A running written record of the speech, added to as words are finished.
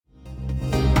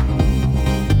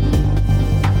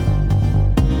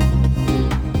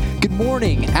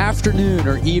morning, afternoon,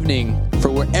 or evening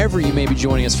for wherever you may be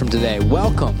joining us from today.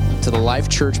 Welcome to the Life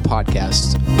Church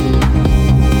Podcast.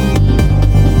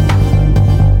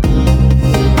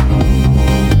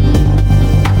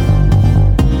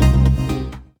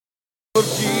 Of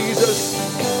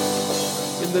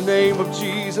Jesus, in the name of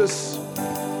Jesus,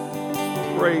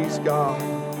 praise God.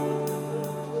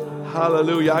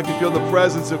 Hallelujah. I can feel the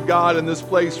presence of God in this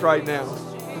place right now.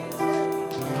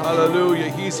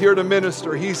 Hallelujah. He's here to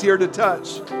minister. He's here to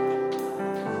touch.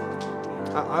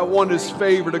 I want His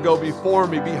favor to go before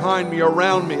me, behind me,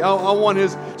 around me. I want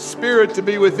His Spirit to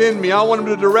be within me. I want Him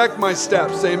to direct my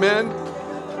steps. Amen.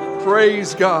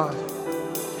 Praise God.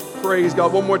 Praise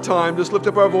God. One more time. Just lift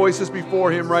up our voices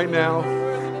before Him right now.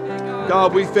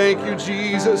 God, we thank you,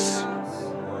 Jesus.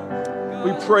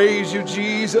 We praise you,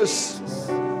 Jesus.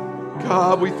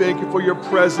 God, we thank you for your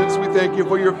presence. We thank you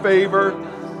for your favor.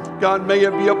 God, may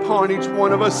it be upon each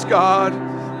one of us, God.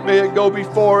 May it go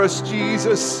before us,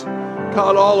 Jesus.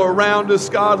 God, all around us,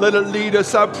 God, let it lead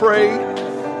us, I pray.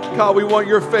 God, we want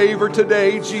your favor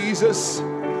today, Jesus.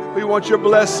 We want your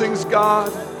blessings,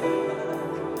 God.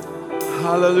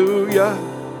 Hallelujah.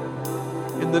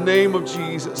 In the name of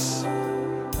Jesus.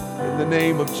 In the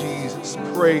name of Jesus.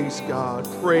 Praise God.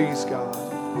 Praise God.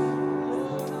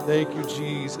 Thank you,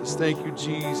 Jesus. Thank you,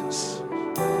 Jesus.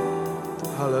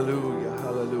 Hallelujah.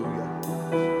 Hallelujah.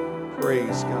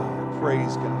 Praise God.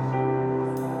 Praise God.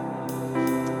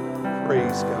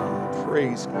 Praise God.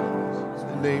 Praise God. In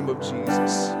the name of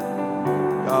Jesus.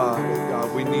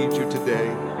 God, we need you today.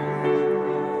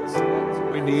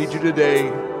 We need you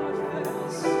today.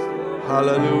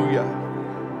 Hallelujah.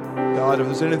 God, if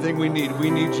there's anything we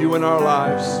need you in our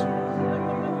lives.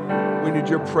 We need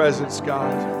your presence,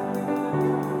 God.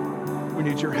 We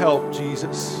need your help,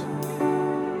 Jesus.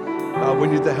 God, we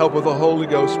need the help of the Holy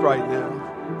Ghost right now.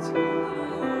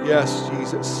 Yes,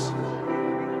 Jesus.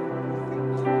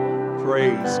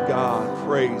 Praise God.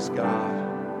 Praise God.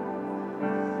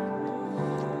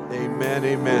 Amen.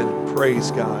 Amen. Praise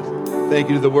God. Thank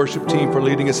you to the worship team for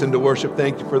leading us into worship.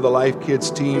 Thank you for the Life Kids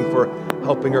team for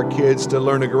helping our kids to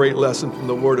learn a great lesson from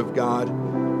the Word of God.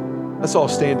 Let's all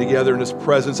stand together in His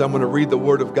presence. I'm going to read the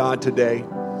Word of God today.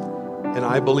 And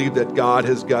I believe that God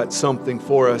has got something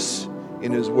for us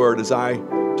in His Word. As I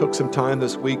took some time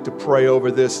this week to pray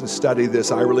over this and study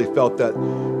this, I really felt that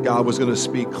God was going to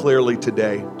speak clearly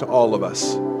today to all of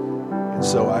us. And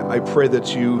so I pray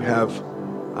that you have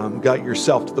got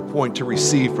yourself to the point to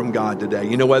receive from God today.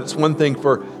 You know what? It's one thing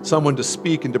for someone to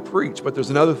speak and to preach, but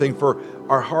there's another thing for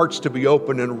our hearts to be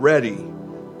open and ready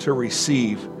to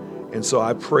receive. And so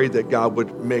I pray that God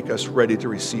would make us ready to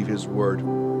receive His Word.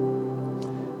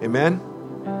 Amen?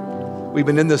 We've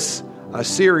been in this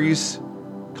series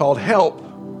called Help.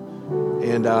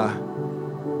 And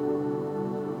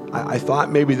I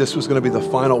thought maybe this was going to be the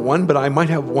final one, but I might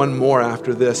have one more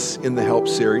after this in the Help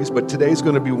series. But today's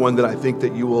going to be one that I think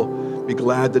that you will be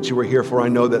glad that you were here for. I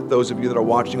know that those of you that are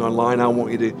watching online, I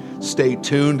want you to stay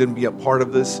tuned and be a part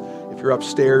of this. If you're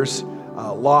upstairs,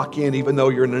 lock in, even though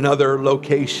you're in another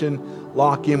location,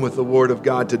 lock in with the Word of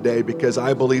God today, because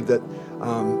I believe that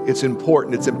it's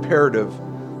important, it's imperative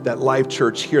that Life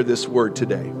Church hear this Word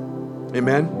today.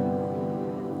 Amen?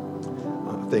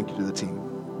 Thank you to the team.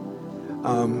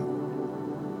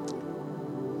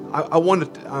 I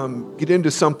want to get into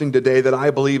something today that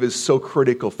I believe is so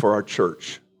critical for our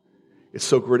church. It's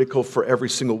so critical for every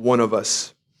single one of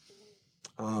us.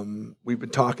 We've been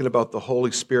talking about the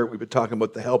Holy Spirit. We've been talking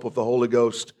about the help of the Holy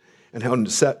Ghost and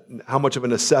how much of a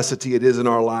necessity it is in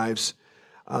our lives.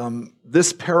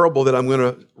 This parable that I'm going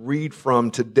to read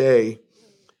from today,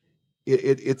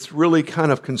 it's really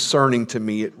kind of concerning to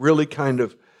me. It really kind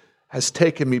of has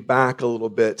taken me back a little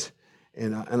bit.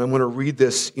 And I'm going to read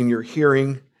this in your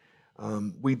hearing.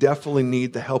 We definitely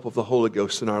need the help of the Holy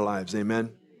Ghost in our lives.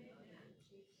 Amen?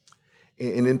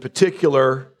 And in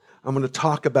particular, I'm going to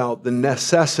talk about the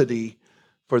necessity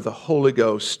for the Holy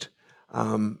Ghost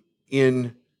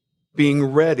in being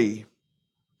ready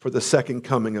for the second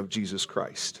coming of Jesus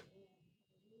Christ.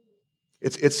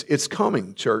 It's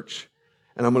coming, church.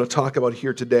 And I'm going to talk about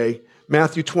here today.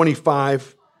 Matthew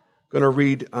 25, I'm going to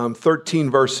read 13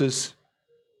 verses,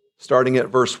 starting at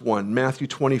verse 1. Matthew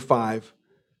 25,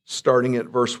 starting at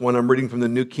verse 1. I'm reading from the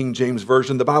New King James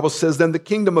Version. The Bible says, "Then the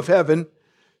kingdom of heaven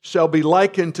shall be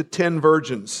likened to 10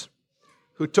 virgins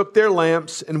who took their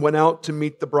lamps and went out to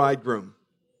meet the bridegroom.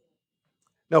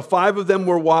 Now 5 of them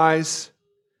were wise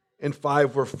and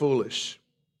 5 were foolish.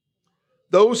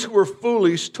 Those who were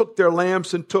foolish took their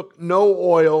lamps and took no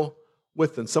oil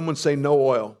with them." Someone say no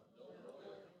oil.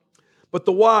 "But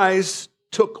the wise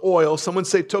took oil." Someone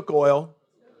say took oil.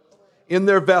 in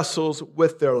their vessels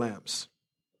with their lamps.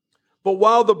 But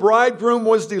while the bridegroom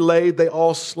was delayed, they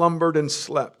all slumbered and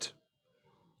slept.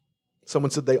 Someone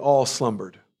said they all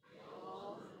slumbered.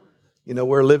 You know,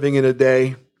 we're living in a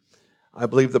day, I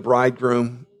believe the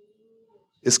bridegroom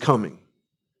is coming.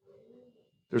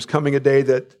 There's coming a day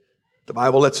that the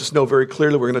Bible lets us know very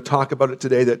clearly, we're going to talk about it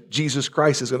today, that Jesus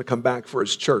Christ is going to come back for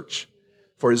his church,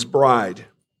 for his bride.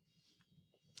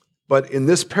 But in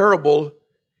this parable,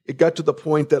 it got to the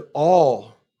point that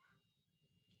all,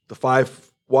 the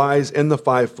 5 wise and the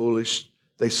 5 foolish,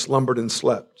 they slumbered and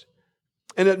slept.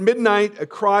 And at midnight a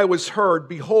cry was heard,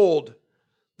 "Behold,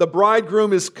 the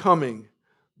bridegroom is coming.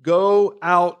 Go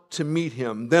out to meet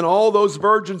him." Then all those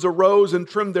virgins arose and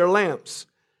trimmed their lamps.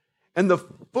 And the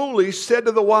foolish said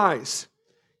to the wise,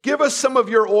 "Give us some of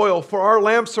your oil, for our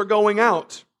lamps are going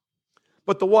out."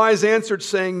 But the wise answered,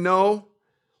 saying, "No,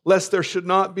 lest there should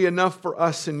not be enough for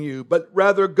us and you, but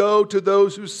rather go to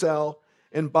those who sell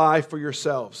and buy for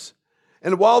yourselves."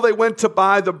 And while they went to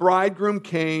buy, the bridegroom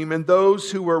came, and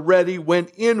those who were ready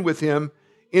went in with him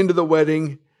into the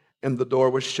wedding, and the door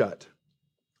was shut.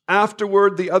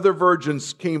 Afterward, the other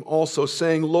virgins came also,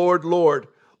 saying, "Lord, Lord,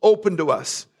 open to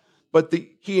us." But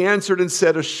he answered and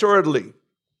said, "Assuredly,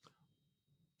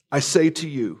 I say to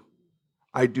you,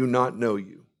 I do not know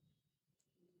you.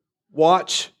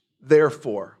 Watch,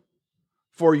 therefore,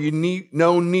 for you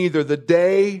know neither the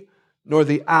day nor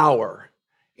the hour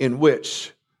in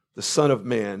which the Son of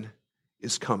Man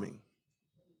is coming."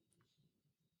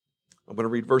 I'm going to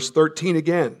read verse 13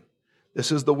 again.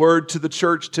 This is the word to the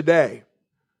church today.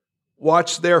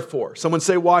 Watch therefore. Someone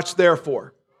say, watch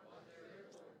therefore.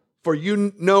 For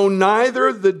you know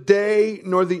neither the day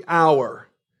nor the hour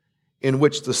in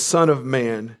which the Son of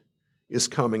Man is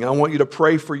coming. I want you to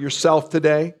pray for yourself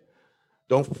today.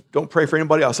 Don't pray for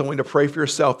anybody else. I want you to pray for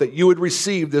yourself that you would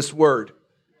receive this word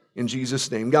in Jesus'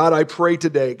 name. God, I pray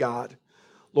today, God.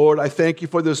 Lord, I thank you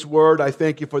for this word. I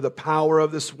thank you for the power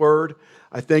of this word.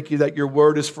 I thank you that your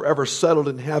word is forever settled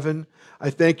in heaven. I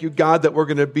thank you, God, that we're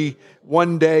going to be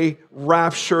one day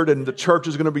raptured and the church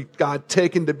is going to be, God,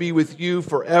 taken to be with you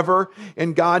forever.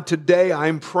 And God, today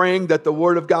I'm praying that the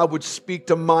word of God would speak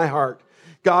to my heart.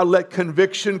 God, let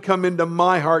conviction come into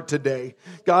my heart today.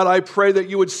 God, I pray that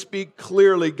you would speak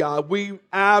clearly, God. We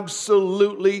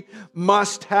absolutely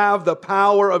must have the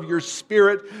power of your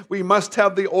Spirit. We must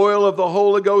have the oil of the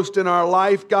Holy Ghost in our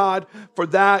life, God, for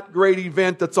that great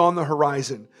event that's on the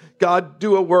horizon. God,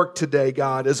 do a work today,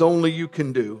 God, as only you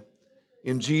can do.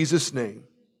 In Jesus' name.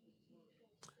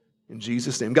 In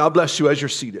Jesus' name. God bless you as you're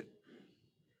seated.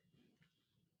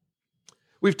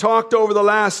 We've talked over the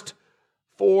last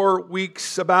 4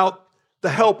 weeks about the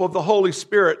help of the Holy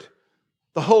Spirit,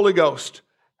 the Holy Ghost,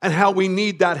 and how we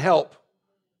need that help.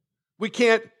 We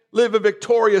can't live a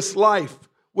victorious life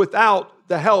without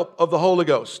the help of the Holy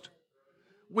Ghost.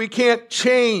 We can't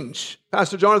change.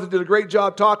 Pastor Jonathan did a great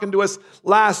job talking to us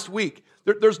last week.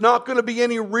 There's not going to be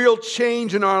any real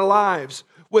change in our lives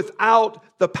without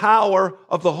the power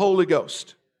of the Holy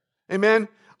Ghost. Amen?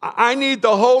 I need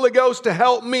the Holy Ghost to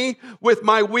help me with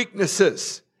my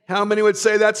weaknesses. How many would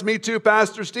say that's me too,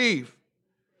 Pastor Steve?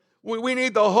 We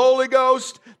need the Holy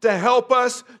Ghost to help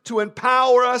us, to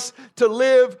empower us, to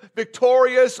live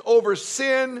victorious over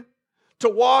sin, to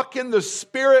walk in the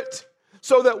Spirit,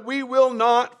 so that we will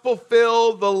not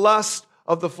fulfill the lust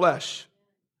of the flesh.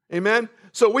 Amen?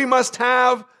 So we must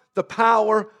have the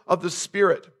power of the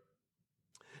Spirit.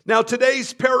 Now,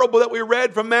 today's parable that we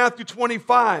read from Matthew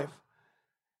 25,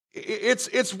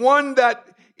 it's one that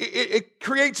it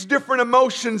creates different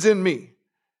emotions in me.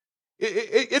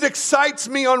 It excites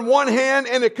me on one hand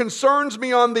and it concerns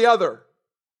me on the other.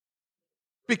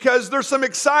 Because there's some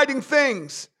exciting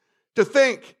things to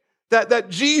think that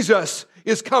Jesus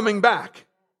is coming back.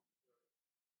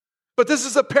 But this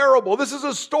is a parable. This is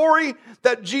a story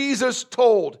that Jesus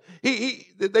told.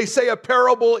 They say a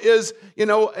parable is,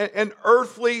 an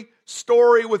earthly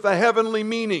story with a heavenly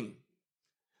meaning.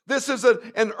 This is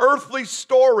an earthly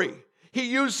story. He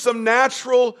used some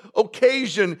natural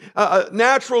occasion,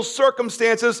 natural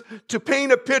circumstances to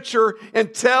paint a picture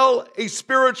and tell a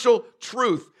spiritual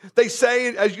truth. They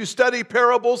say, as you study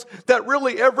parables, that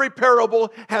really every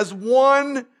parable has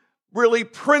one really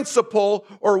principle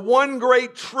or one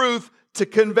great truth to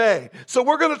convey. So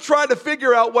we're going to try to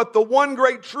figure out what the one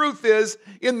great truth is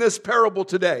in this parable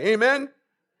today. Amen?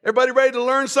 Everybody ready to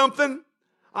learn something?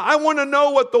 I want to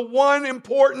know what the one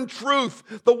important truth,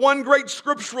 the one great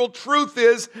scriptural truth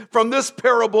is from this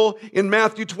parable in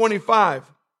Matthew 25.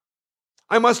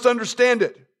 I must understand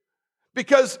it.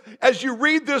 Because as you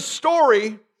read this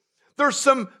story, there's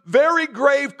some very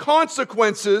grave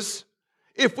consequences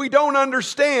if we don't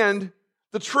understand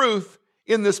the truth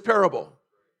in this parable.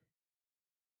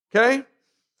 Okay?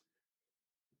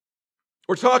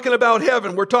 We're talking about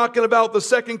heaven. We're talking about the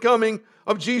second coming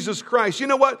of Jesus Christ. You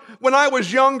know what? When I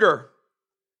was younger,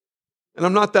 and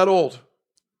I'm not that old,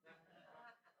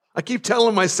 I keep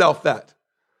telling myself that.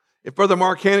 If Brother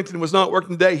Mark Hannington was not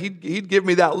working today, he'd give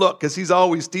me that look because he's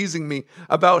always teasing me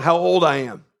about how old I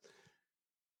am.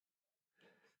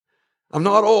 I'm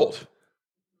not old.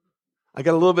 I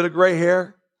got a little bit of gray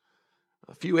hair,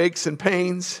 a few aches and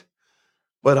pains,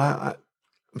 but I'm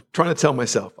trying to tell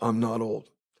myself I'm not old.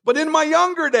 But in my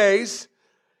younger days,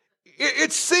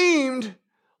 it seemed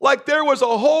like there was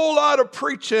a whole lot of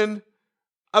preaching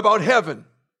about heaven.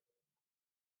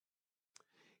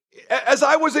 As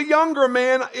I was a younger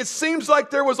man, it seems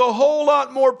like there was a whole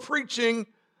lot more preaching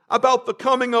about the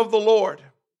coming of the Lord.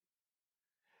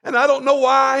 And I don't know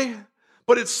why,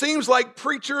 but it seems like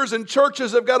preachers and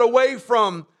churches have got away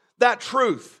from that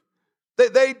truth.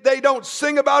 They don't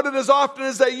sing about it as often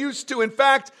as they used to. In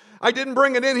fact, I didn't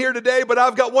bring it in here today, but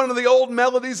I've got one of the old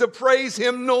melodies of praise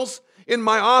hymnals in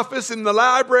my office in the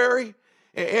library.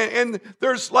 And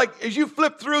there's like, as you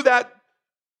flip through that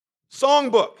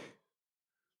songbook,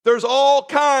 there's all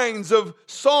kinds of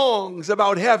songs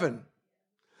about heaven.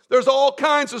 There's all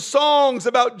kinds of songs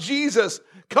about Jesus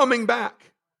coming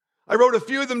back. I wrote a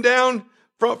few of them down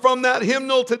from that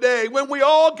hymnal today. When we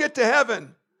all get to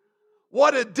heaven,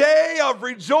 what a day of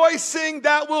rejoicing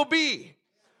that will be.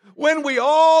 When we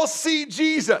all see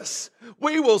Jesus,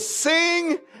 we will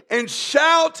sing and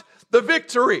shout the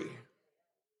victory.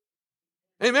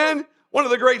 Amen? One of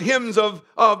the great hymns of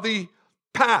the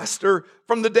past, or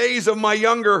from the days of my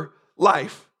younger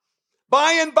life.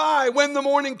 By and by, when the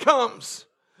morning comes,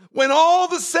 when all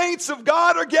the saints of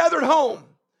God are gathered home,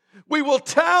 we will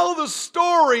tell the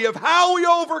story of how we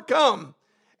overcome,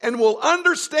 and will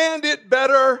understand it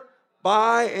better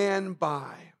by and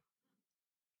by.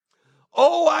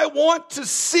 Oh, I want to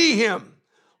see him,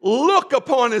 look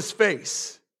upon his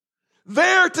face,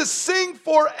 there to sing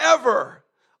forever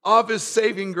of his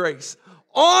saving grace.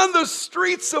 On the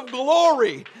streets of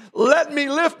glory, let me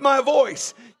lift my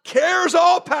voice. Cares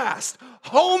all past,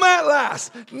 home at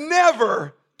last,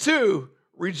 never to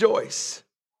rejoice.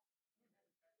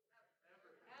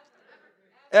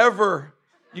 Ever.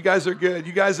 You guys are good.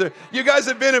 You guys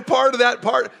have been a part of that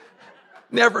part.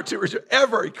 Never to rejoice.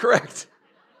 Ever, correct.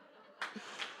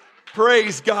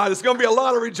 Praise God. It's going to be a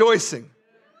lot of rejoicing.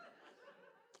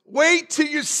 Wait till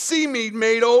you see me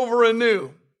made over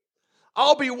anew.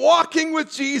 I'll be walking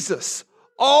with Jesus,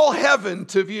 all heaven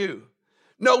to view.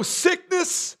 No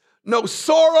sickness, no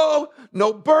sorrow,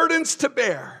 no burdens to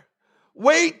bear.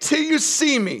 Wait till you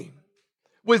see me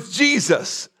with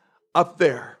Jesus up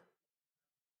there.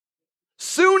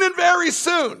 Soon and very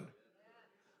soon,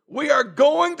 we are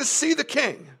going to see the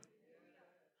King.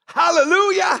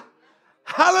 Hallelujah,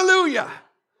 hallelujah.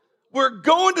 We're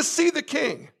going to see the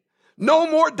King. No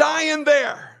more dying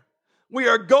there. We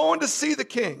are going to see the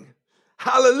King.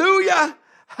 Hallelujah,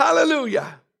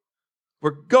 hallelujah.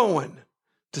 We're going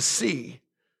to see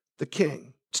the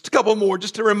King. Just a couple more,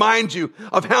 just to remind you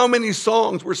of how many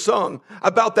songs were sung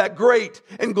about that great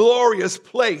and glorious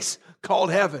place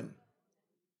called heaven.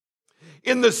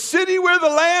 In the city where the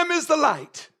Lamb is the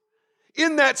light,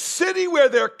 in that city where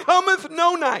there cometh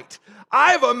no night,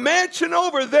 I have a mansion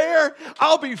over there.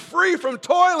 I'll be free from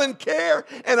toil and care,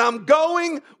 and I'm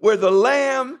going where the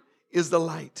Lamb is the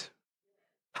light.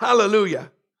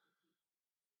 Hallelujah.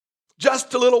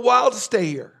 Just a little while to stay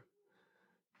here.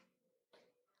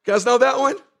 You guys know that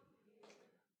one?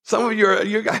 Some of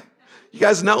you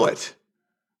guys know it.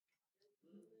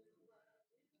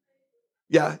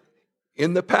 Yeah.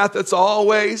 In the path that's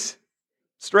always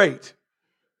straight.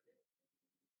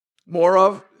 No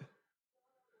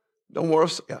more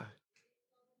of, yeah.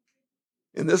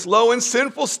 In this low and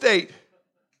sinful state,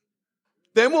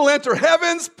 then we'll enter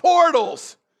heaven's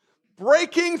portals,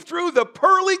 breaking through the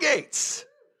pearly gates.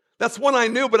 That's one I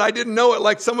knew, but I didn't know it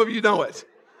like some of you know it.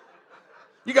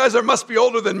 You guys must be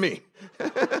older than me.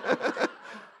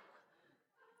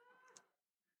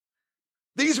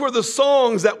 These were the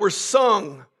songs that were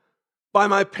sung by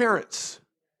my parents.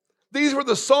 These were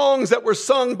the songs that were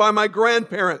sung by my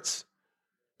grandparents.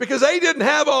 Because they didn't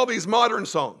have all these modern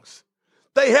songs.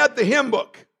 They had the hymn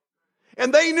book.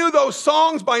 And they knew those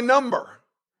songs by number.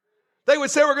 They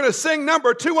would say, we're going to sing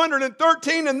number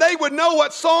 213, and they would know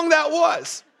what song that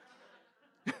was.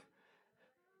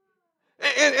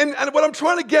 And what I'm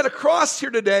trying to get across here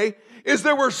today is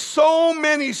there were so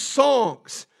many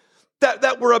songs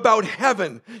that were about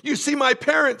heaven. You see, my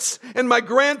parents and my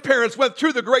grandparents went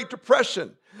through the Great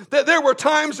Depression. There were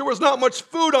times there was not much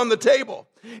food on the table,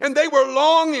 and they were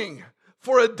longing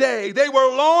for a day. They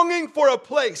were longing for a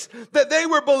place, that they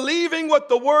were believing what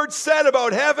the Word said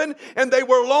about heaven, and they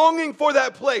were longing for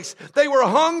that place. They were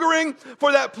hungering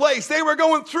for that place. They were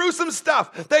going through some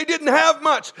stuff. They didn't have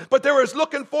much, but they were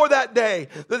looking for that day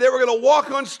that they were going to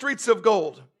walk on streets of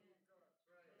gold.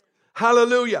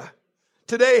 Hallelujah.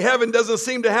 Today, heaven doesn't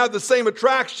seem to have the same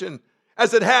attraction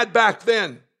as it had back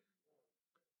then.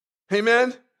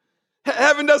 Amen?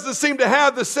 Heaven doesn't seem to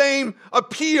have the same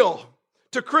appeal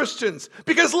to Christians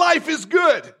because life is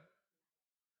good.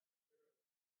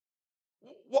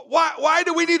 Why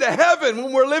do we need a heaven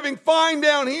when we're living fine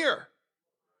down here?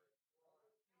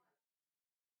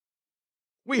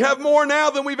 We have more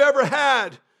now than we've ever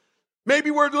had. Maybe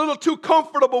we're a little too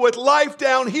comfortable with life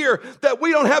down here that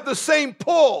we don't have the same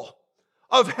pull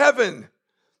of heaven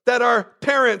that our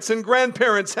parents and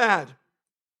grandparents had.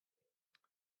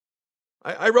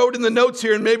 I wrote in the notes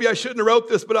here, and maybe I shouldn't have wrote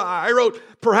this, but I wrote,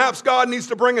 perhaps God needs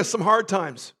to bring us some hard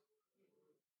times.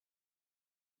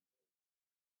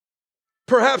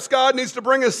 Perhaps God needs to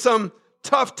bring us some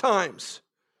tough times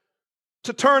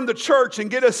to turn the church and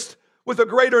get us with a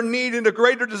greater need and a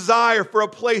greater desire for a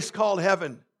place called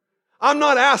heaven. I'm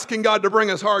not asking God to bring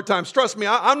us hard times. Trust me,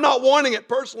 I'm not wanting it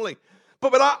personally.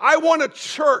 But I want a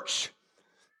church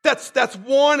that's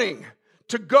wanting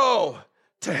to go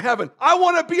to heaven. I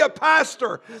want to be a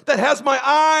pastor that has my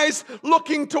eyes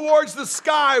looking towards the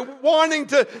sky, wanting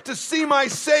to see my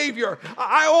Savior.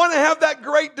 I want to have that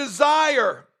great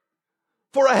desire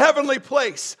for a heavenly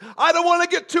place. I don't want to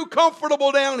get too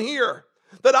comfortable down here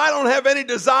that I don't have any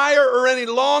desire or any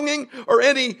longing or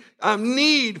any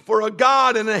need for a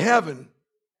God in a heaven.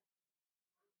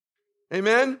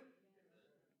 Amen?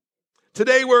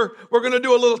 Today we're going to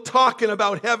do a little talking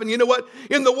about heaven. You know what?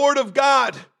 In the Word of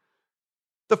God,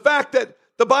 the fact that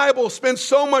the Bible spends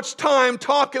so much time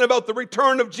talking about the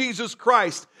return of Jesus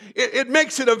Christ, it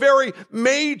makes it a very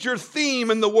major theme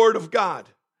in the Word of God.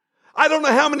 I don't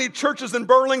know how many churches in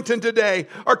Burlington today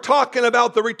are talking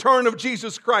about the return of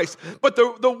Jesus Christ, but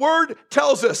the Word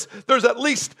tells us there's at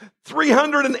least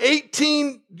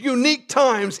 318 unique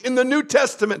times in the New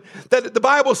Testament that the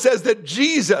Bible says that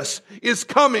Jesus is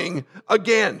coming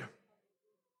again.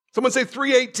 Someone say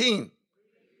 318.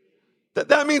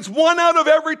 That means 1 out of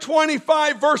every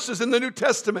 25 verses in the New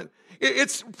Testament,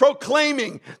 it's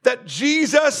proclaiming that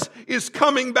Jesus is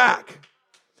coming back.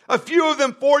 A few of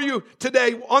them for you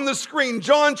today on the screen.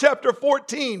 John chapter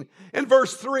 14 and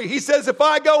verse 3. He says, if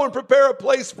I go and prepare a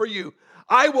place for you,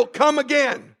 I will come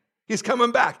again. He's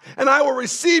coming back. And I will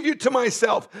receive you to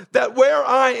myself, that where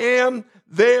I am,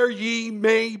 there ye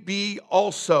may be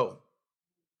also.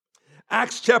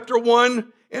 Acts chapter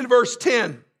 1 and verse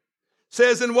 10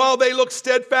 says, and while they looked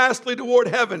steadfastly toward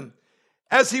heaven,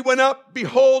 as he went up,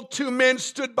 behold, 2 men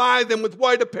stood by them with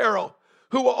white apparel,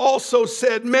 who also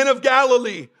said, men of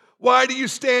Galilee, why do you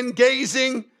stand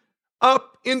gazing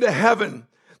up into heaven?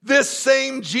 This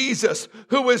same Jesus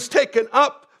who was taken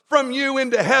up from you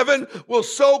into heaven will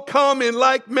so come in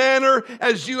like manner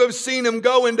as you have seen him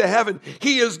go into heaven.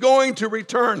 He is going to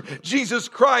return. Jesus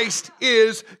Christ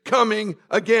is coming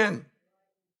again.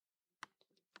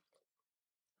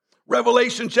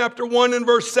 Revelation chapter 1 and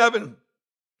verse 7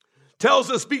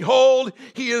 tells us, behold,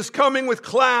 he is coming with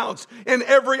clouds, and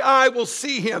every eye will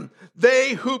see him,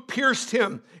 they who pierced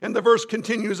him. And the verse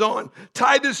continues on.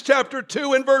 Titus chapter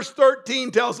 2 and verse 13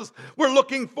 tells us we're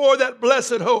looking for that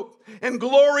blessed hope and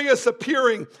glorious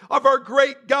appearing of our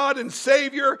great God and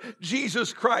Savior,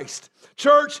 Jesus Christ.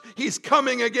 Church, he's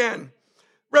coming again.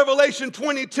 Revelation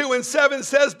 22 and 7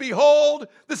 says, behold,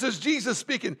 this is Jesus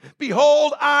speaking,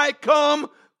 behold, I come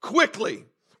quickly.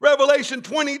 Revelation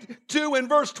 22 and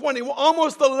verse 20,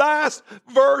 almost the last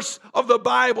verse of the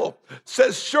Bible,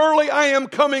 says, surely I am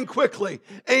coming quickly.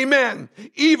 Amen.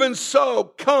 Even so,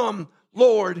 come,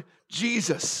 Lord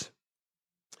Jesus.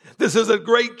 This is a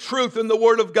great truth in the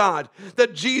Word of God,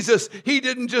 that Jesus, he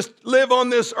didn't just live on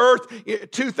this earth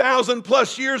 2,000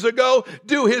 plus years ago,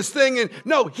 do his thing. And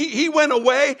no, he went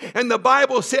away, and the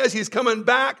Bible says he's coming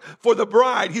back for the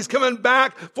bride. He's coming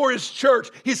back for his church.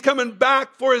 He's coming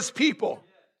back for his people.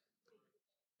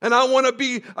 And I want to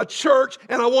be a church,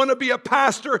 and I want to be a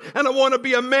pastor, and I want to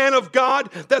be a man of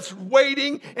God that's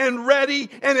waiting and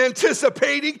ready and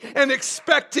anticipating and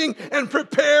expecting and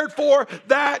prepared for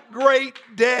that great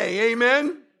day.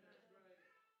 Amen?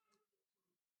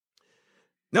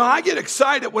 Now, I get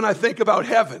excited when I think about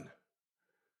heaven.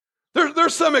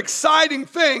 There's some exciting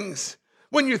things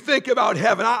when you think about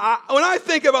heaven. When I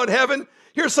think about heaven,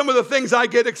 here's some of the things I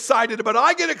get excited about.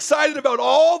 I get excited about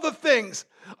all the things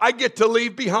I get to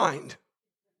leave behind.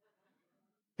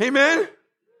 Amen?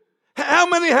 How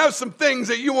many have some things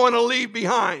that you want to leave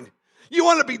behind? you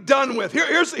want to be done with?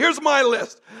 Here's my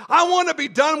list. I want to be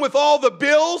done with all the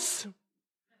bills.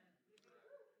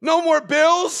 No more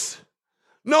bills.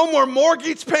 No more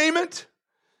mortgage payment.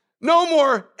 No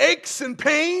more aches and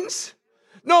pains.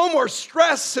 No more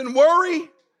stress and worry.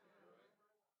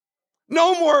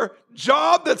 No more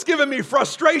job that's giving me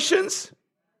frustrations.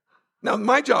 Now,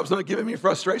 my job's not giving me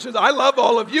frustrations. I love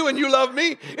all of you and you love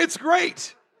me. It's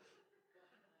great.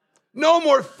 No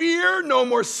more fear, no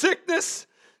more sickness,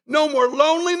 no more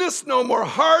loneliness, no more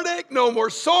heartache, no more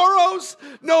sorrows,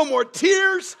 no more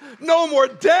tears, no more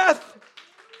death.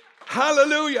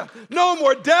 Hallelujah. No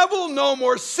more devil, no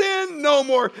more sin, no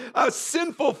more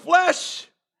sinful flesh,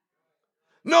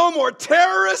 no more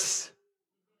terrorists,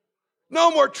 no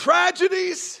more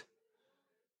tragedies,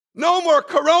 no more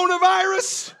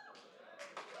coronavirus.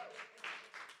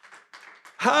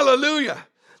 Hallelujah.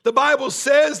 The Bible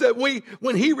says that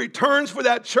when he returns for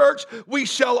that church, we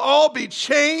shall all be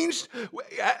changed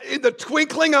in the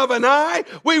twinkling of an eye.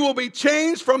 We will be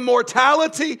changed from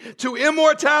mortality to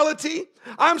immortality.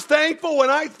 I'm thankful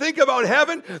when I think about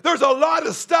heaven, there's a lot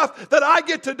of stuff that I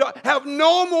get to have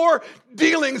no more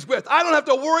dealings with. I don't have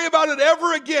to worry about it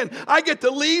ever again. I get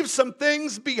to leave some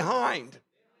things behind.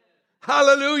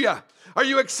 Hallelujah. Are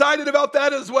you excited about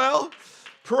that as well?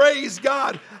 Praise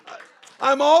God.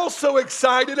 I'm also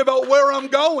excited about where I'm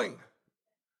going.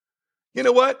 You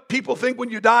know what? People think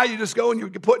when you die, you just go and you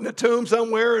get put in a tomb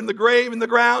somewhere in the grave, in the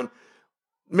ground.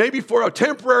 Maybe for a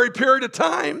temporary period of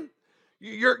time.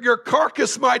 Your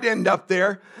carcass might end up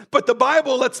there. But the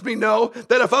Bible lets me know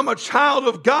that if I'm a child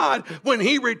of God, when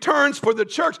he returns for the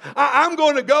church, I'm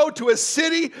going to go to a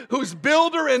city whose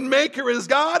builder and maker is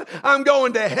God. I'm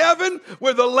going to heaven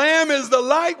where the Lamb is the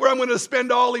light, where I'm going to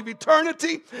spend all of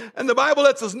eternity. And the Bible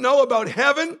lets us know about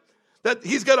heaven, that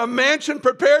he's got a mansion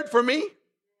prepared for me.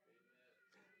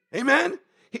 Amen.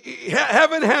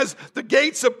 Heaven has the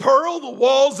gates of pearl, the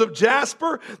walls of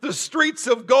jasper, the streets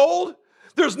of gold.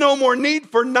 There's no more need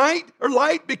for night or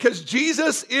light because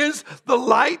Jesus is the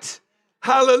light.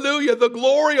 Hallelujah. The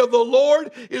glory of the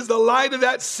Lord is the light of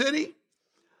that city.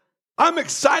 I'm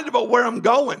excited about where I'm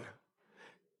going.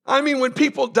 I mean, when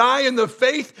people die in the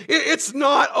faith, it's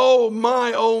not, oh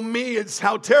my, oh me, it's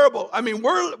how terrible. I mean,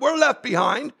 we're left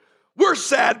behind. We're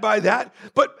sad by that.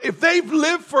 But if they've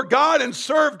lived for God and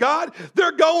served God,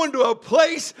 they're going to a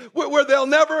place where they'll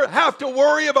never have to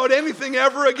worry about anything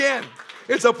ever again.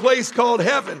 It's a place called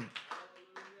heaven.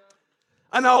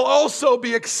 And I'll also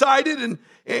be excited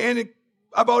and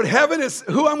about heaven is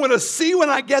who I'm going to see when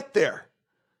I get there.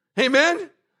 Amen?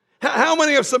 How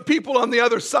many of some people on the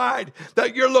other side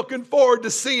that you're looking forward to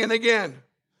seeing again?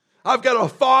 I've got a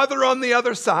father on the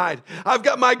other side. I've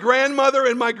got my grandmother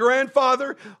and my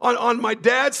grandfather on my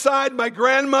dad's side, my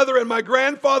grandmother and my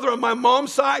grandfather on my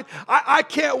mom's side. I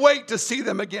can't wait to see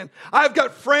them again. I've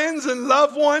got friends and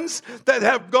loved ones that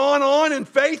have gone on in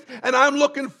faith, and I'm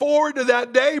looking forward to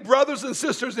that day. Brothers and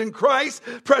sisters in Christ,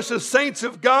 precious saints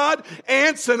of God,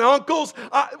 aunts and uncles.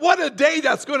 What a day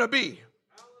that's going to be.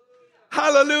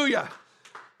 Hallelujah.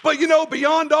 But you know,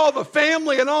 beyond all the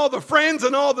family and all the friends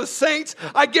and all the saints,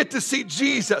 I get to see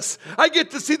Jesus. I get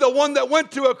to see the one that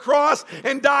went to a cross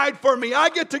and died for me. I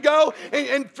get to go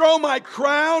and throw my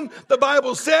crown, the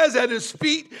Bible says, at his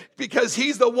feet because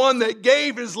he's the one that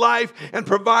gave his life and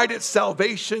provided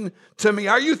salvation to me.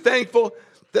 Are you thankful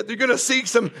that you're going to see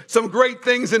some great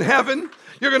things in heaven?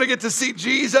 You're going to get to see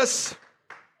Jesus.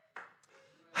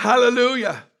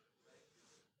 Hallelujah.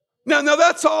 Now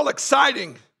that's all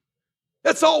exciting.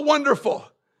 That's all wonderful.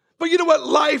 But you know what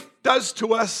life does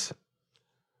to us?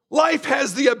 Life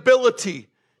has the ability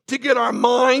to get our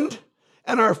mind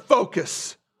and our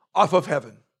focus off of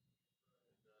heaven.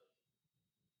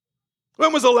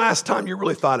 When was the last time you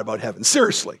really thought about heaven?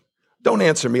 Seriously, don't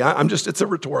answer me. It's a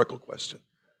rhetorical question.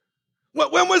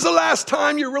 When was the last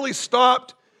time you really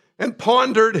stopped and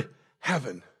pondered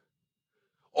heaven?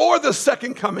 Or the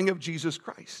second coming of Jesus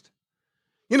Christ?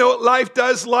 You know what life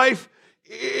does? Life,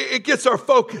 it gets our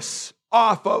focus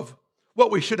off of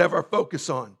what we should have our focus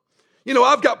on. You know,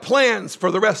 I've got plans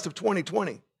for the rest of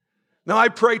 2020. Now, I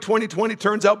pray 2020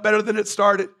 turns out better than it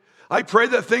started. I pray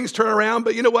that things turn around,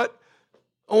 but you know what?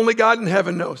 Only God in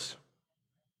heaven knows.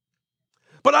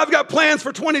 But I've got plans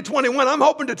for 2021. I'm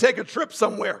hoping to take a trip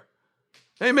somewhere.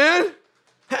 Amen?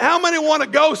 How many want to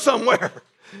go somewhere?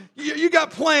 You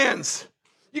got plans.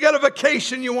 You got a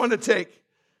vacation you want to take.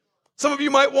 Some of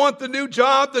you might want the new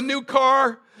job, the new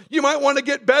car. You might want to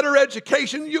get better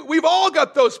education. We've all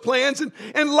got those plans.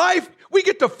 And life, we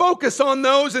get to focus on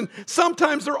those. And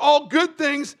sometimes they're all good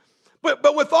things.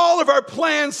 But with all of our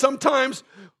plans, sometimes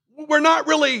we're not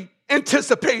really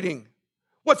anticipating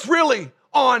what's really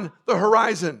on the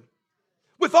horizon.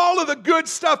 with all of the good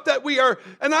stuff that we are,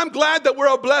 and I'm glad that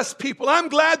we're a blessed people. I'm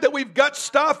glad that we've got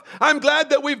stuff. I'm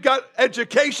glad that we've got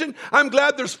education. I'm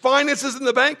glad there's finances in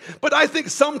the bank. But I think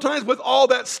sometimes with all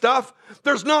that stuff,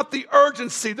 there's not the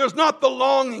urgency, there's not the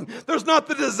longing, there's not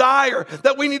the desire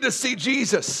that we need to see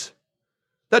Jesus,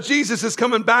 that Jesus is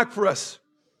coming back for us.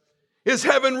 Is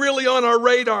heaven really on our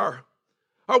radar?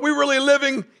 Are we really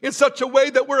living in such a way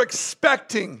that we're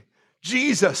expecting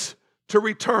Jesus to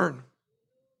return?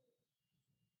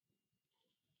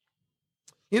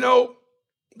 You know,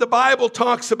 the Bible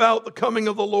talks about the coming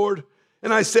of the Lord,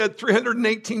 and I said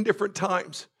 318 different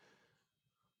times.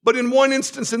 But in one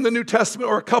instance in the New Testament,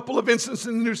 or a couple of instances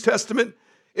in the New Testament,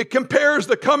 it compares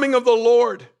the coming of the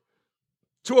Lord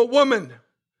to a woman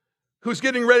who's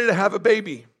getting ready to have a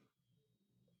baby.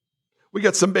 We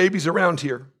got some babies around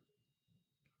here.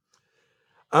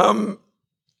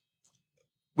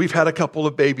 We've had a couple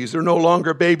of babies. They're no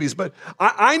longer babies, but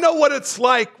I know what it's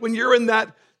like when you're in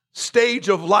that stage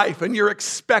of life and you're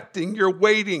expecting, you're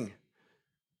waiting.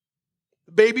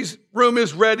 The baby's room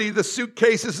is ready. The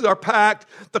suitcases are packed.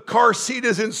 The car seat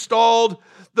is installed.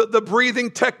 The breathing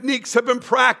techniques have been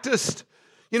practiced.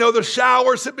 You know, the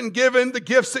showers have been given. The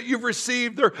gifts that you've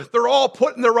received, they're all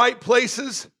put in the right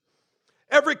places.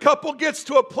 Every couple gets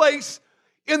to a place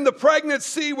in the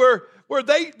pregnancy where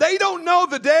they don't know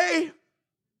the day.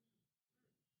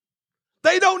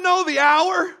 They don't know the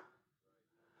hour.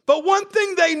 But one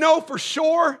thing they know for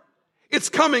sure, it's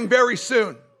coming very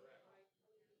soon.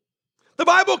 The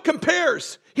Bible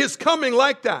compares his coming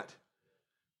like that.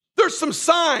 There's some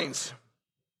signs.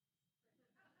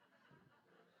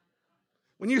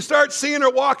 When you start seeing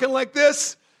her walking like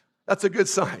this, that's a good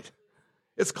sign.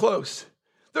 It's close.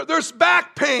 There's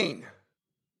back pain.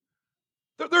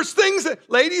 There's things that,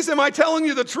 ladies, am I telling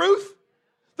you the truth?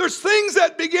 There's things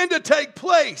that begin to take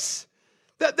place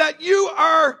that you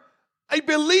are a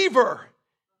believer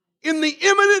in the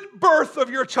imminent birth of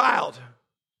your child.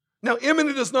 Now,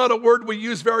 imminent is not a word we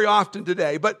use very often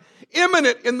today, but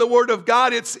imminent in the Word of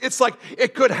God, it's like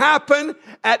it could happen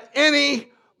at any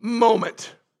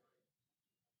moment.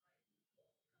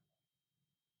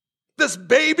 This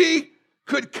baby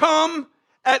could come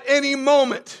at any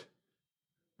moment.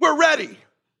 We're ready.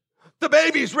 The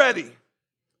baby's ready.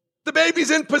 The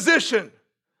baby's in position.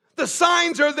 The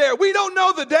signs are there. We don't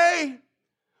know the day.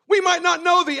 We might not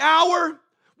know the hour.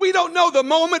 We don't know the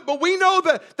moment, but we know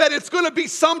that it's going to be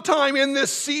sometime in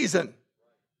this season.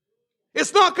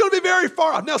 It's not going to be very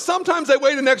far off. Now, sometimes they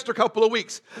wait an extra couple of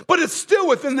weeks, but it's still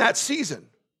within that season.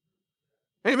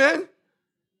 Amen?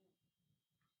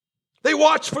 They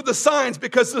watch for the signs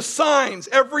because the signs,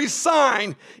 every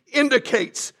sign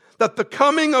indicates that the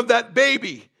coming of that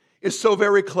baby is so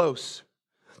very close.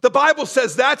 The Bible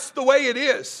says that's the way it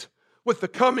is with the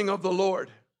coming of the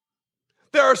Lord.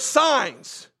 There are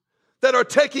signs that are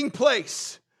taking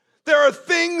place. There are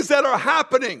things that are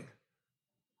happening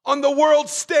on the world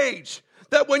stage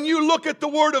that when you look at the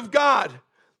Word of God,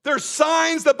 there's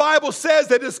signs the Bible says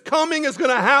that His coming is going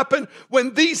to happen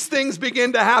when these things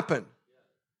begin to happen.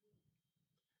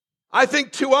 I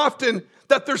think too often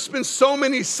that there's been so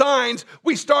many signs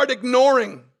we start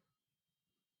ignoring,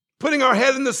 putting our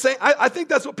head in the sand. I think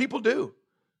that's what people do.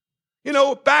 You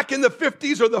know, back in the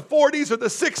 50s or the 40s or the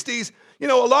 60s, you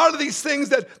know, a lot of these things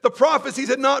that the prophecies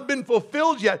had not been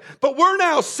fulfilled yet. But we're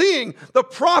now seeing the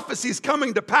prophecies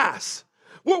coming to pass.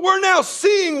 We're now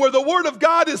seeing where the Word of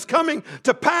God is coming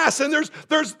to pass. And there's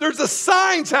the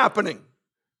signs happening.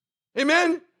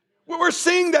 Amen? We're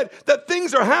seeing that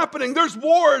things are happening. There's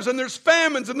wars and there's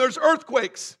famines and there's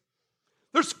earthquakes.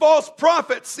 There's false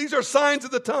prophets. These are signs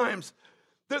of the times.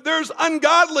 There's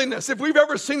ungodliness. If we've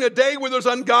ever seen a day where there's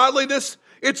ungodliness,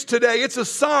 it's today. It's a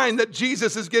sign that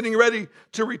Jesus is getting ready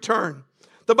to return.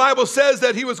 The Bible says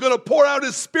that He was going to pour out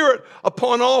His Spirit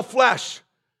upon all flesh.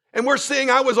 And we're seeing,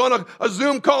 I was on a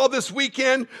Zoom call this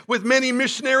weekend with many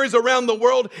missionaries around the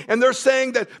world, and they're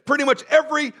saying that pretty much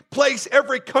every place,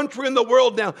 every country in the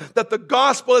world now, that the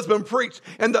gospel has been preached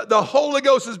and the Holy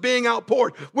Ghost is being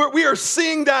outpoured. We are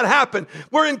seeing that happen.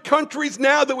 We're in countries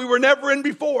now that we were never in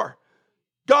before.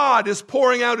 God is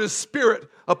pouring out His Spirit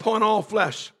upon all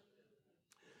flesh.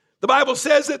 The Bible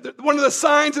says that one of the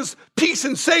signs is peace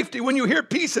and safety. When you hear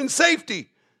peace and safety,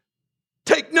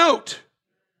 take note.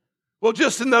 Well,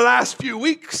 just in the last few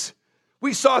weeks,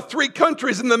 we saw 3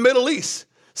 countries in the Middle East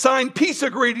sign peace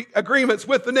agreements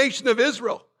with the nation of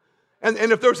Israel. And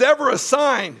if there's ever a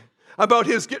sign about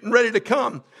His getting ready to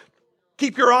come,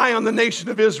 keep your eye on the nation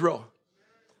of Israel.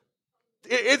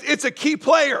 It's a key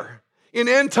player in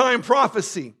end-time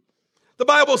prophecy. The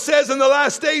Bible says in the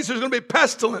last days there's going to be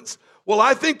pestilence. Well,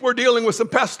 I think we're dealing with some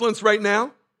pestilence right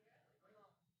now.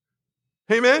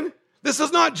 Amen? This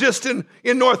is not just in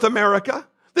North America.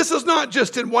 This is not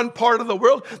just in one part of the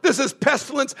world. This is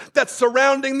pestilence that's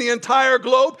surrounding the entire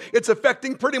globe. It's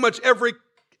affecting pretty much every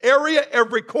area,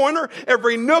 every corner,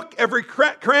 every nook, every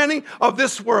cranny of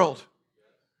this world,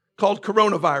 called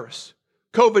coronavirus,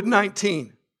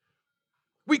 COVID-19.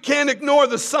 We can't ignore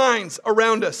the signs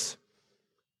around us.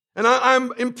 And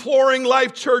I'm imploring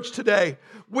Life Church today,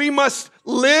 we must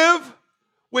live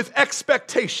with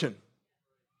expectation,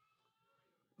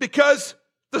 because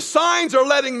the signs are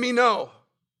letting me know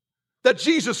that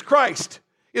Jesus Christ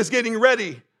is getting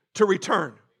ready to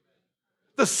return.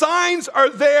 The signs are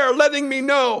there letting me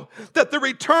know that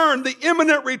the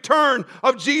imminent return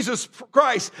of Jesus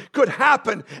Christ could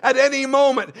happen at any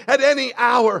moment, at any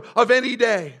hour of any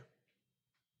day.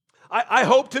 I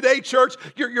hope today, church,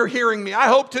 you're hearing me. I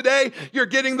hope today you're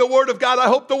getting the Word of God. I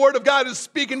hope the Word of God is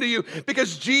speaking to you,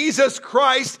 because Jesus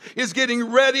Christ is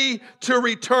getting ready to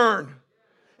return.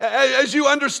 As you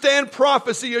understand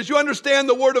prophecy, as you understand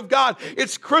the Word of God,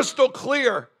 it's crystal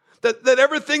clear that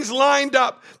everything's lined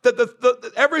up,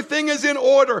 that everything is in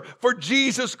order for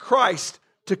Jesus Christ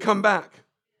to come back.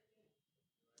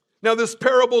 Now, this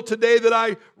parable today that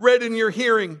I read in your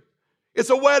hearing, it's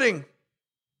a wedding.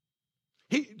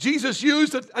 Jesus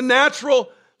used a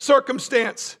natural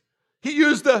circumstance. He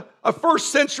used a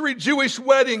first century Jewish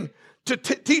wedding to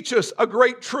teach us a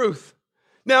great truth.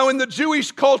 Now, in the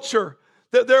Jewish culture,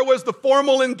 there was the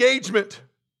formal engagement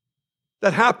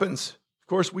that happens. Of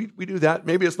course, we do that.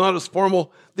 Maybe it's not as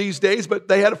formal these days, but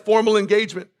they had a formal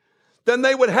engagement. Then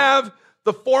they would have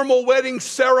the formal wedding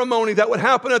ceremony that would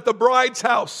happen at the bride's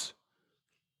house.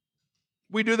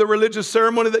 We do the religious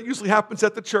ceremony that usually happens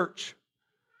at the church.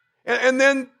 And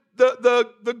then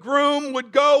the groom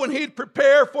would go and he'd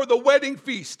prepare for the wedding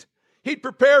feast. He'd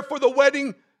prepare for the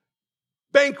wedding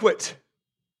banquet,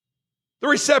 the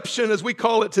reception as we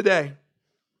call it today.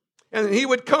 And he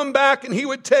would come back and he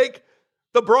would take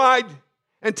the bride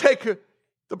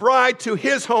to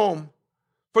his home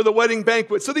for the wedding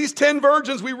banquet. So these 10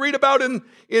 virgins we read about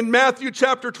in Matthew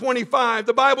chapter 25,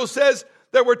 the Bible says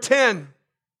there were 10.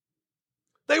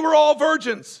 They were all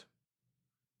virgins.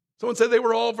 Someone said they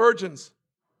were all virgins.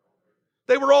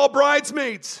 They were all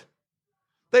bridesmaids.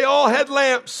 They all had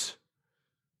lamps.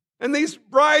 And these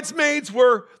bridesmaids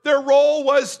their role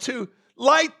was to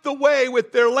light the way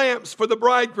with their lamps for the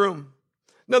bridegroom.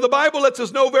 Now the Bible lets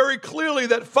us know very clearly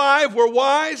that 5 were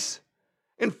wise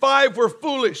and 5 were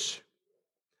foolish.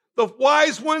 The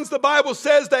wise ones, the Bible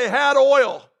says they had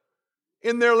oil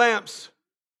in their lamps.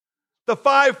 The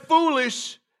 5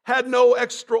 foolish had no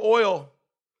extra oil.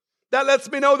 That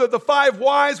lets me know that the 5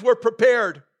 wise were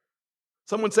prepared.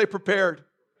 Someone say prepared.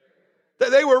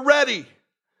 That they were ready.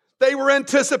 They were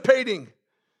anticipating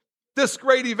this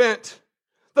great event.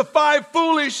 The 5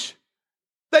 foolish,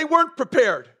 they weren't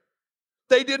prepared.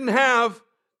 They didn't have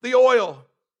the oil.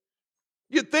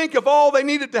 You'd think if all they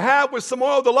needed to have was some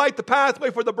oil to light the pathway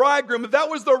for the bridegroom, if that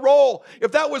was their role,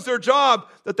 if that was their job,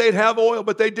 that they'd have oil,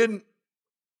 but they didn't.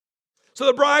 So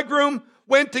the bridegroom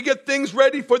went to get things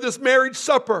ready for this marriage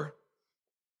supper.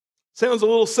 Sounds a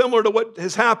little similar to what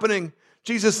is happening.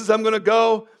 Jesus says, I'm going to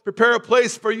go prepare a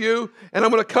place for you, and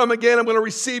I'm going to come again. I'm going to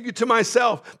receive you to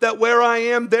myself, that where I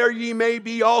am, there ye may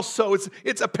be also.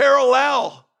 It's a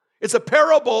parallel. It's a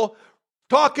parable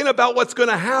talking about what's going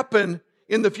to happen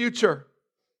in the future.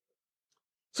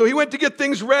 So he went to get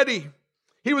things ready.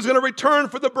 He was going to return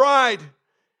for the bride.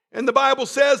 And the Bible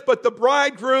says, but the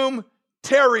bridegroom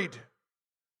tarried.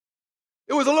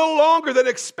 It was a little longer than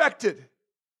expected.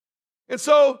 And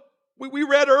so we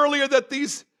read earlier that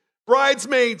these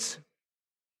bridesmaids,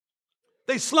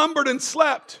 they slumbered and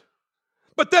slept.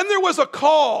 But then there was a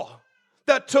call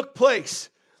that took place.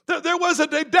 There was a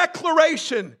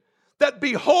declaration that,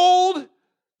 behold,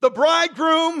 the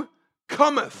bridegroom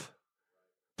cometh.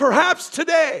 Perhaps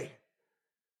today,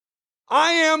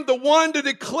 I am the one to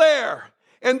declare,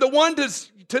 and the one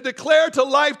to declare to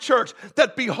Life Church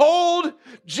that, behold,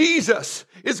 Jesus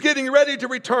is getting ready to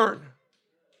return.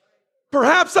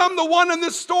 Perhaps I'm the one in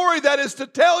this story that is to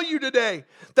tell you today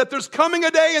that there's coming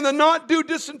a day in the not too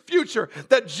distant future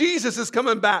that Jesus is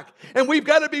coming back. And we've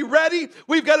got to be ready.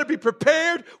 We've got to be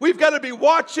prepared. We've got to be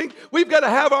watching. We've got to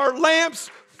have our lamps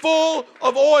full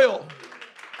of oil.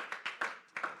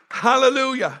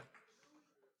 Hallelujah.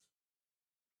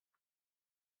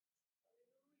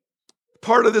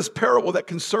 Part of this parable that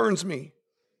concerns me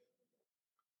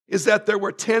is that there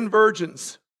were 10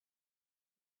 virgins.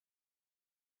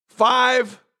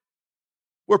 5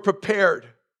 were prepared.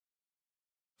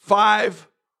 5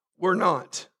 were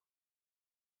not.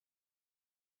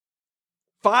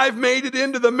 5 made it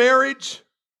into the marriage.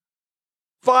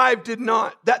 5 did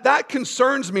not. That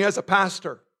concerns me as a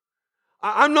pastor.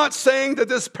 I'm not saying that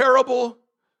this parable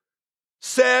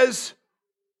says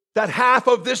that half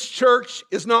of this church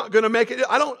is not going to make it.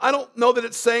 I don't know that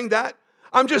it's saying that.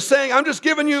 I'm just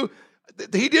giving you,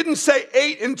 he didn't say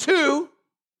 8 and 2.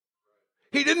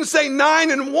 He didn't say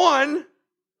 9 and 1.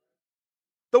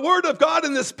 The word of God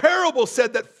in this parable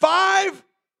said that 5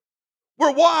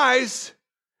 were wise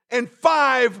and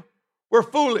 5 were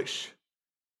foolish.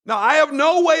 Now, I have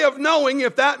no way of knowing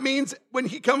if that means when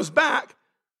he comes back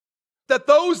that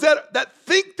those that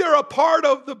think they're a part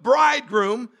of the bride,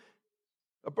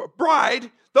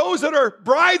 those that are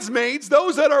bridesmaids,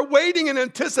 those that are waiting and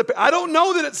anticipate. I don't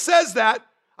know that it says that.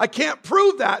 I can't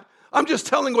prove that. I'm just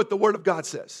telling what the Word of God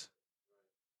says.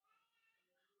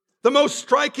 The most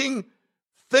striking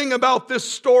thing about this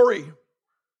story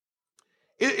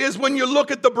is when you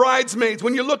look at the bridesmaids,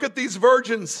 when you look at these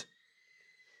virgins,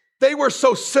 they were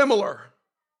so similar.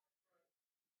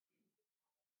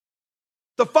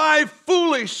 The 5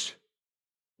 foolish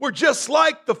were just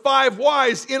like the 5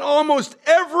 wise in almost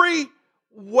every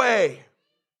way.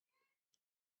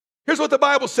 Here's what the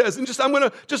Bible says, and I'm going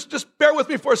to just bear with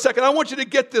me for a second. I want you to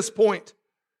get this point.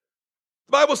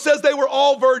 The Bible says they were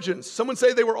all virgins. Someone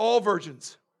say they were all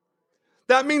virgins.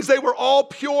 That means they were all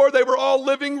pure. They were all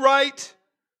living right.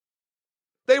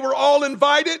 They were all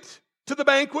invited to the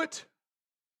banquet.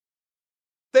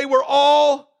 They were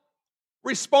all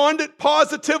responded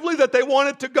positively that they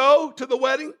wanted to go to the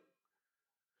wedding.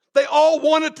 They all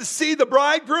wanted to see the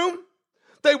bridegroom.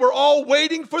 They were all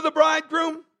waiting for the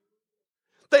bridegroom.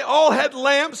 They all had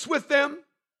lamps with them.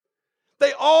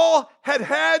 They all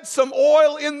had some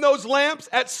oil in those lamps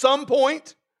at some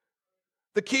point.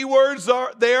 The key words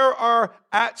are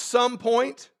at some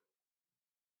point.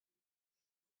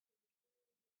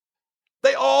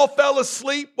 They all fell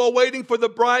asleep while waiting for the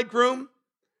bridegroom.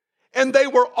 And they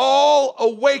were all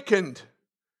awakened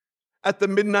at the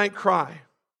midnight cry.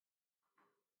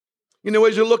 You know,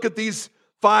 as you look at these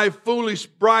 5 foolish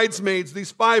bridesmaids,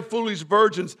 these 5 foolish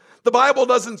virgins, the Bible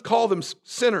doesn't call them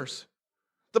sinners.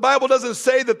 The Bible doesn't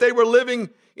say that they were living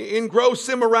in gross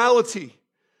immorality.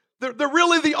 They're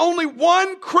really the only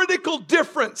one critical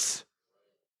difference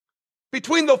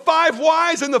between the 5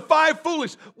 wise and the 5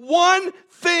 foolish. One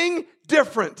thing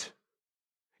different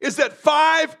is that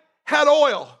 5 had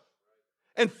oil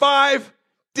and 5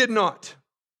 did not.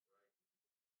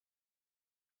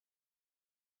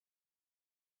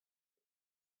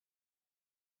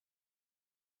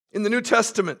 In the New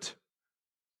Testament,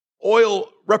 oil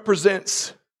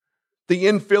represents the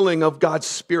infilling of God's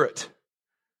Spirit,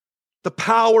 the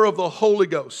power of the Holy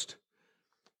Ghost.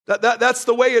 That's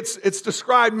the way it's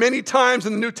described many times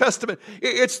in the New Testament.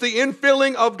 It's the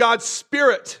infilling of God's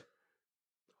Spirit.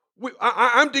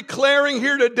 I'm declaring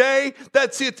here today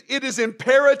that it is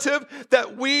imperative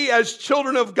that we as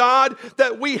children of God,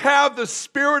 that we have the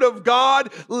Spirit of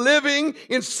God living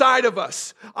inside of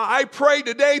us. I pray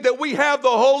today that we have the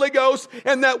Holy Ghost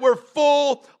and that we're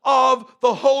full of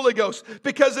the Holy Ghost.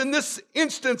 Because in this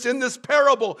instance, in this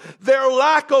parable, their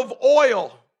lack of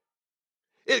oil,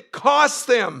 it cost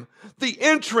them the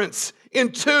entrance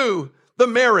into the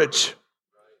marriage.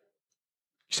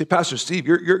 You say, Pastor Steve,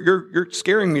 you're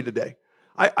scaring me today.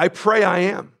 I pray I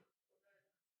am.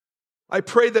 I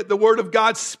pray that the Word of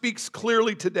God speaks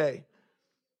clearly today.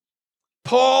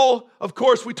 Paul, of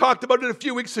course, we talked about it a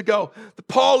few weeks ago.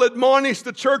 Paul admonished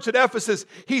the church at Ephesus.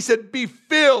 He said, be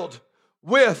filled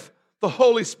with the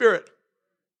Holy Spirit.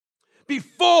 Be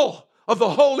full of the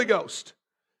Holy Ghost.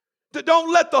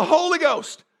 Don't let the Holy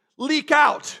Ghost leak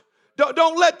out.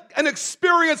 Don't let an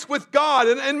experience with God,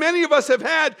 and many of us have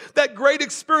had that great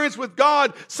experience with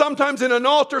God, sometimes in an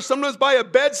altar, sometimes by a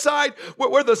bedside,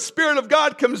 where the Spirit of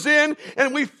God comes in,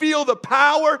 and we feel the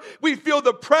power, we feel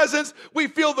the presence, we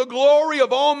feel the glory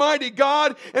of Almighty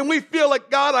God, and we feel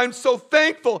like, God, I'm so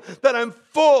thankful that I'm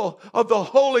full of the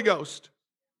Holy Ghost.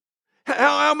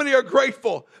 How many are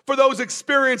grateful for those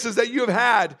experiences that you've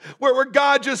had where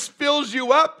God just fills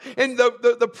you up and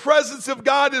the presence of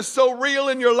God is so real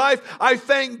in your life? I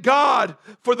thank God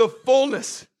for the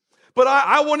fullness. But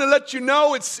I want to let you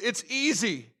know it's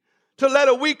easy to let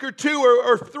a week or two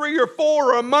or 3 or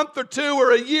 4 or a month or 2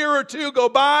 or a year or 2 go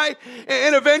by,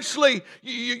 and eventually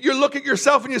you look at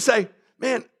yourself and you say,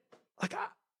 man, like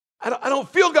I don't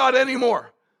feel God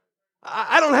anymore.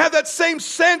 I don't have that same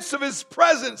sense of His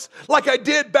presence like I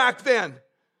did back then.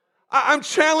 I'm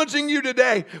challenging you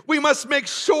today. We must make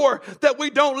sure that we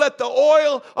don't let the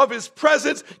oil of His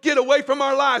presence get away from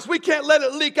our lives. We can't let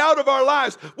it leak out of our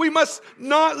lives. We must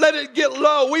not let it get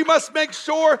low. We must make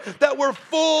sure that we're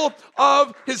full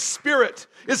of His Spirit,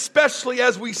 especially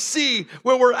as we see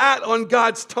where we're at on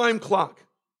God's time clock.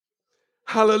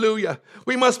 Hallelujah.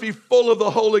 We must be full of the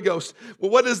Holy Ghost. Well,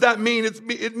 what does that mean?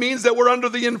 It means that we're under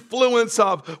the influence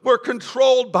of, we're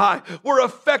controlled by, we're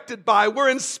affected by, we're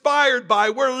inspired by,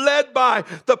 we're led by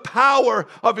the power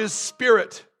of His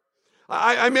Spirit.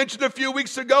 I mentioned a few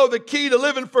weeks ago, the key to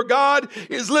living for God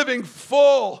is living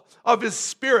full of His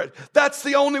Spirit. That's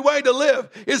the only way to live,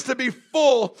 is to be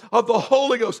full of the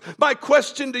Holy Ghost. My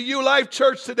question to you, Life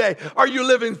Church, today, are you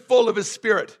living full of His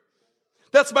Spirit?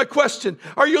 That's my question.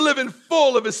 Are you living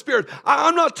full of His Spirit?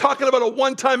 I'm not talking about a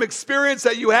one-time experience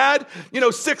that you had,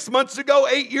 6 months ago,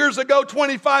 8 years ago,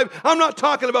 25. I'm not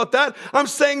talking about that. I'm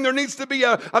saying there needs to be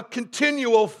a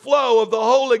continual flow of the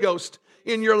Holy Ghost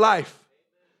in your life.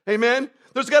 Amen?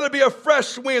 There's got to be a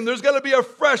fresh wind. There's got to be a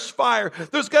fresh fire.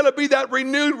 There's got to be that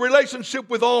renewed relationship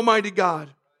with Almighty God.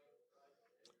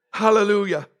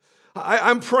 Hallelujah.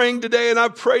 I'm praying today, and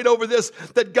I've prayed over this,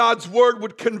 that God's Word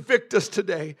would convict us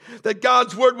today, that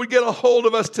God's Word would get a hold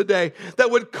of us today, that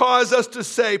would cause us to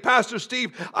say, Pastor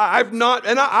Steve,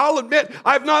 I'll admit,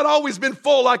 I've not always been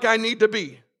full like I need to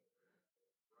be.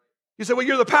 You say, well,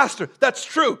 you're the pastor. That's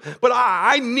true. But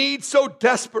I need so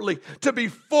desperately to be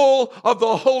full of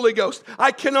the Holy Ghost.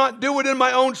 I cannot do it in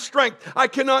my own strength. I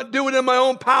cannot do it in my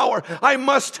own power. I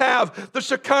must have the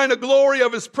Shekinah glory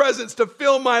of His presence to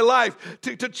fill my life,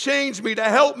 to change me, to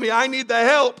help me. I need the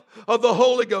help of the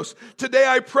Holy Ghost. Today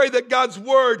I pray that God's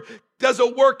Word does a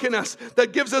work in us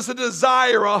that gives us a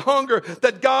desire, a hunger,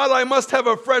 that God, I must have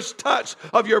a fresh touch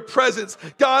of Your presence.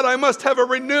 God, I must have a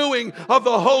renewing of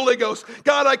the Holy Ghost.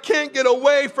 God, I can't get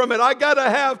away from it. I got to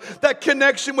have that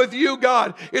connection with You,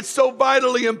 God. It's so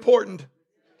vitally important.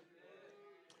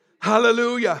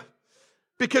 Hallelujah.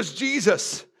 Because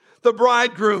Jesus, the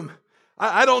bridegroom,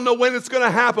 I don't know when it's going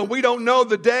to happen. We don't know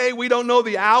the day. We don't know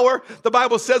the hour. The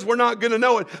Bible says we're not going to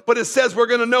know it, but it says we're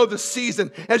going to know the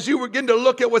season. As you begin to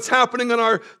look at what's happening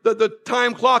on the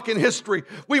time clock in history,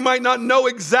 we might not know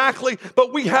exactly,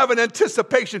 but we have an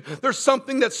anticipation. There's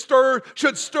something that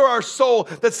should stir our soul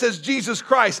that says Jesus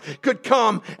Christ could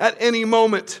come at any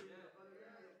moment.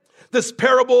 This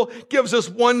parable gives us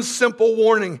one simple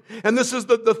warning. And this is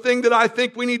the thing that I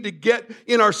think we need to get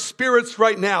in our spirits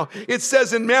right now. It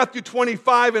says in Matthew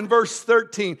 25 and verse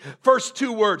 13, first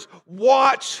two words,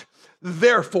 watch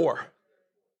therefore.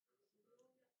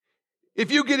 If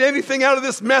you get anything out of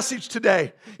this message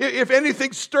today, if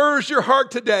anything stirs your heart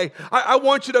today, I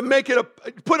want you to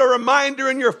put a reminder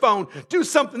in your phone. Do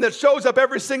something that shows up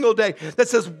every single day that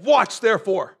says, watch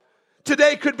therefore.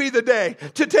 Today could be the day.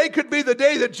 Today could be the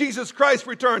day that Jesus Christ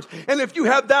returns. And if you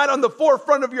have that on the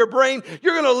forefront of your brain,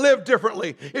 you're going to live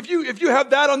differently. If you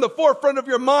have that on the forefront of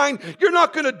your mind, you're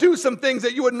not going to do some things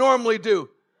that you would normally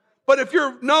do. But if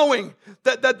you're knowing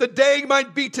that the day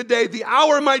might be today, the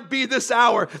hour might be this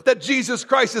hour, that Jesus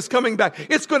Christ is coming back,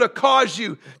 it's going to cause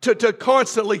you to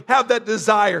constantly have that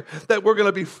desire that we're going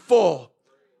to be full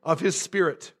of His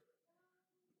Spirit.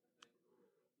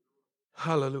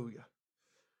 Hallelujah.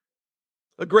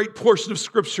 A great portion of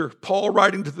Scripture, Paul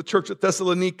writing to the church at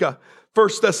Thessalonica, 1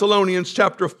 Thessalonians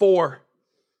chapter 4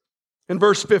 and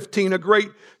verse 15,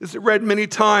 it's read many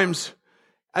times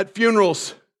at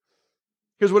funerals.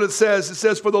 Here's what it says. It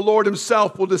says, for the Lord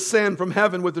Himself will descend from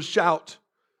heaven with a shout,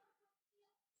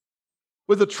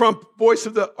 with the voice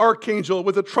of the archangel,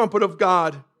 with the trumpet of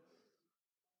God.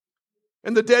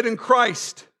 And the dead in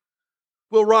Christ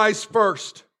will rise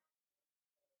first.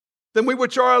 Then we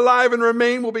which are alive and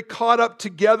remain will be caught up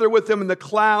together with Him in the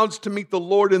clouds to meet the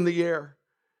Lord in the air.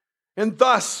 And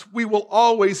thus we will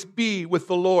always be with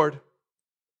the Lord.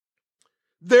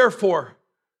 Therefore,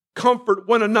 comfort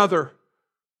one another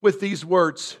with these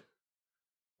words.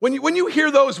 When you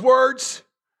hear those words,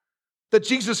 that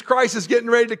Jesus Christ is getting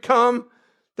ready to come,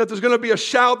 that there's going to be a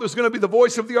shout, there's going to be the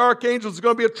voice of the archangel, there's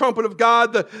going to be a trumpet of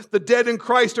God, the dead in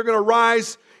Christ are going to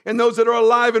rise, and those that are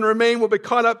alive and remain will be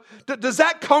caught up. Does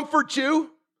that comfort you?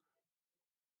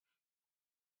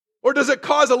 Or does it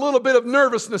cause a little bit of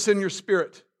nervousness in your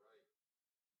spirit?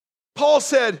 Paul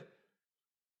said,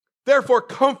 therefore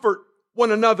comfort one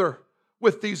another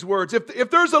with these words. If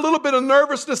there's a little bit of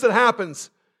nervousness that happens,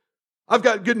 I've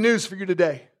got good news for you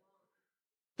today.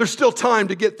 There's still time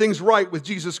to get things right with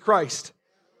Jesus Christ.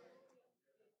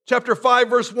 Chapter 5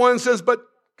 verse 1 says, but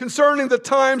concerning the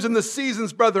times and the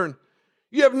seasons, brethren,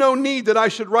 you have no need that I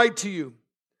should write to you.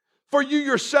 For you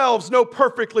yourselves know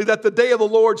perfectly that the day of the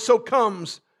Lord so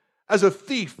comes as a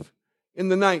thief in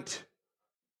the night.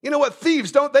 You know what?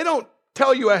 Thieves don't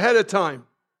tell you ahead of time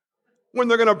when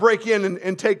they're going to break in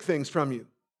and take things from you.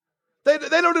 They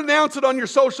don't announce it on your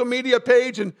social media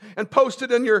page and post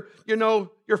it in your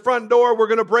front door. We're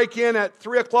going to break in at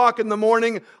 3 o'clock in the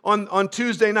morning on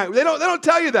Tuesday night. They don't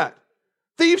tell you that.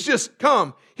 Thieves just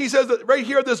come. He says that right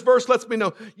here, this verse lets me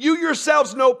know, you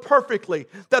yourselves know perfectly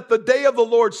that the day of the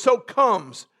Lord so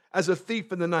comes as a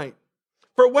thief in the night.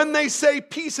 For when they say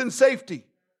peace and safety,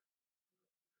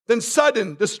 then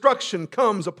sudden destruction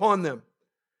comes upon them,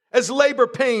 as labor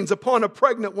pains upon a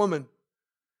pregnant woman,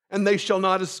 and they shall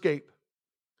not escape.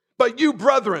 But you,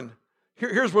 brethren,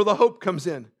 here's where the hope comes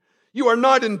in. You are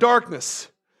not in darkness,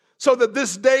 so that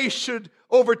this day should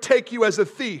overtake you as a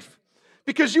thief.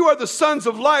 Because you are the sons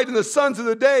of light and the sons of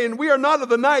the day, and we are not of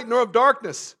the night nor of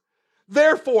darkness.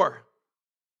 Therefore,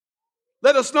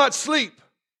 let us not sleep.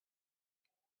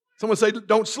 Someone say,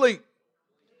 don't sleep.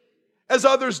 As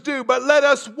others do, but let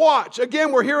us watch.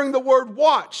 Again, we're hearing the word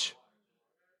watch.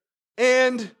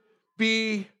 And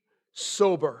be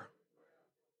sober.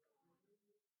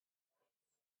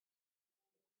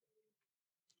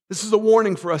 This is a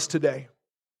warning for us today.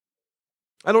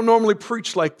 I don't normally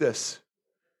preach like this.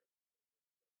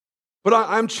 But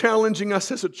I'm challenging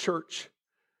us as a church.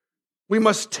 We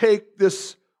must take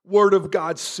this word of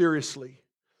God seriously.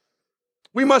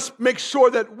 We must make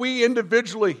sure that we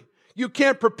individually, you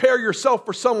can't prepare yourself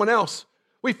for someone else.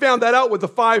 We found that out with the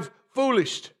 5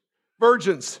 foolish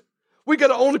virgins. We got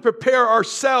to only prepare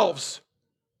ourselves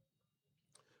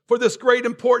for this great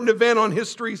important event on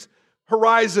history's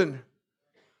horizon.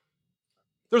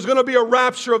 There's going to be a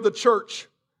rapture of the church.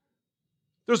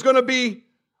 There's going to be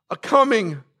a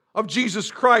coming of Jesus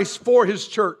Christ for his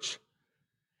church.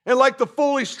 And like the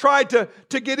foolish tried to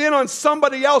get in on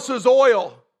somebody else's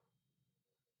oil,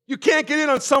 you can't get in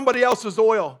on somebody else's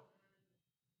oil.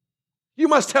 You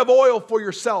must have oil for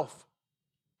yourself.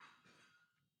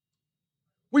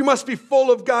 We must be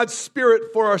full of God's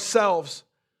Spirit for ourselves.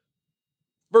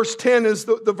 Verse 10 is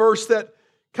the verse that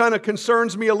kind of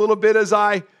concerns me a little bit as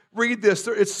I read this.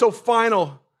 It's so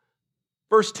final.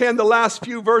 Verse 10, the last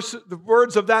few verses, the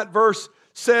words of that verse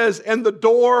says, and the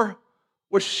door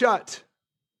was shut.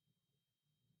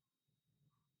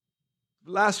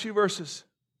 The last few verses.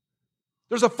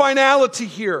 There's a finality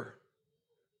here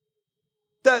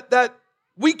that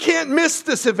we can't miss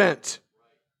this event.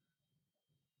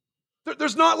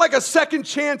 There's not like a second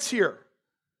chance here.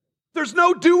 There's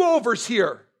no do-overs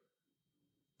here.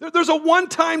 There's a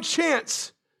one-time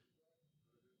chance.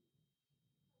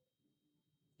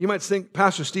 You might think,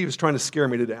 Pastor Steve is trying to scare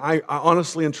me today. I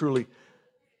honestly and truly,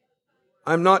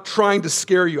 I'm not trying to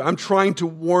scare you. I'm trying to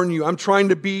warn you. I'm trying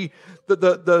to be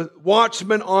the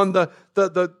watchman on the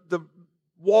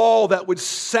wall that would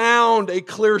sound a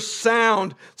clear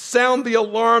sound the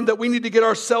alarm that we need to get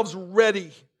ourselves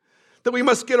ready, that we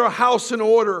must get our house in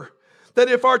order, that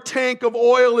if our tank of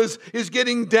oil is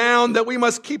getting down, that we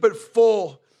must keep it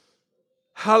full.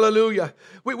 Hallelujah.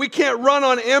 We can't run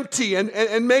on empty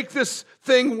and make this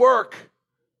thing work.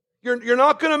 You're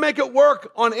not going to make it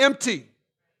work on empty.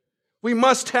 We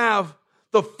must have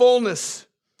the fullness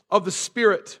of the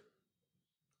Spirit.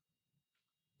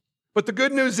 But the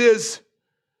good news is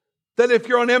that if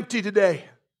you're on empty today,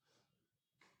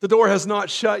 the door has not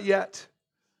shut yet.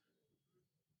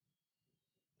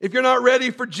 If you're not ready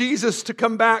for Jesus to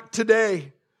come back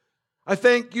today, I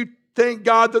thank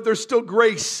God that there's still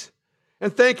grace,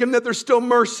 and thank Him that there's still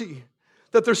mercy,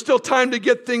 that there's still time to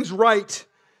get things right.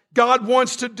 God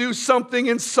wants to do something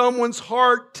in someone's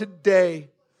heart today.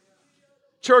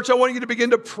 Church, I want you to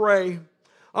begin to pray.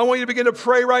 I want you to begin to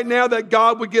pray right now that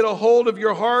God would get a hold of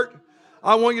your heart.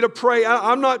 I want you to pray.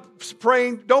 I'm not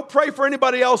praying. Don't pray for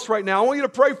anybody else right now. I want you to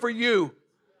pray for you.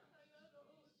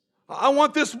 I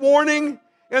want this warning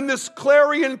and this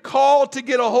clarion call to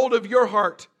get a hold of your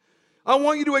heart. I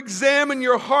want you to examine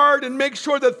your heart and make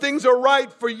sure that things are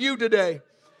right for you today.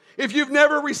 If you've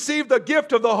never received the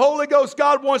gift of the Holy Ghost,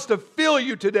 God wants to fill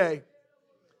you today.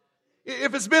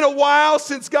 If it's been a while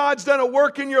since God's done a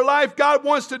work in your life, God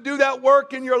wants to do that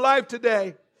work in your life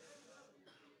today.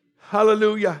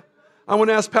 Hallelujah. I want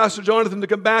to ask Pastor Jonathan to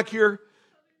come back here,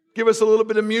 give us a little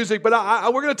bit of music, but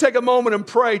we're going to take a moment and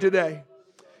pray today.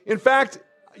 In fact,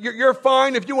 you're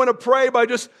fine if you want to pray by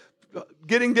just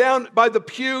getting down by the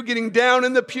pew, getting down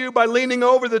in the pew, by leaning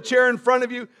over the chair in front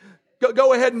of you.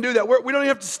 Go ahead and do that. We don't even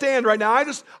have to stand right now.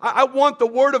 I want the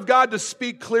Word of God to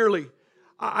speak clearly.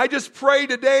 I just pray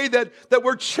today that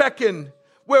we're checking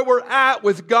where we're at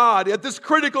with God at this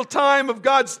critical time of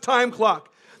God's time clock.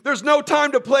 There's no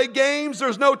time to play games.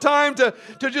 There's no time to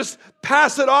just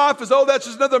pass it off as, oh, that's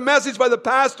just another message by the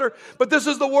pastor. But this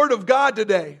is the Word of God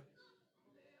today.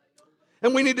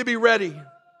 And we need to be ready.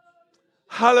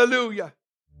 Hallelujah.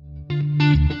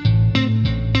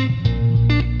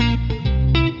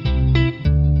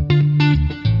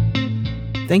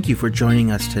 Thank you for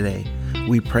joining us today.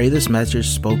 We pray this message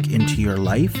spoke into your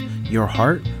life, your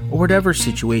heart, or whatever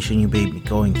situation you may be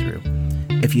going through.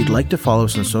 If you'd like to follow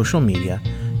us on social media,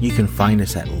 you can find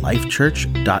us at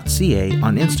lifechurch.ca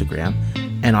on Instagram,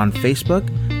 and on Facebook,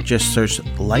 just search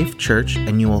Life Church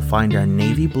and you will find our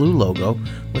navy blue logo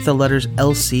with the letters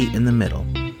LC in the middle.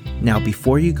 Now,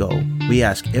 before you go, we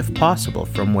ask, if possible,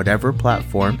 from whatever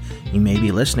platform you may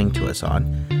be listening to us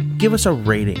on, give us a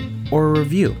rating or a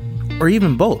review, or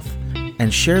even both,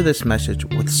 and share this message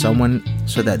with someone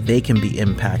so that they can be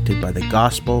impacted by the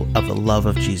gospel of the love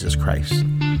of Jesus Christ.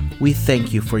 We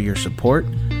thank you for your support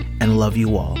and love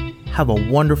you all. Have a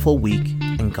wonderful week,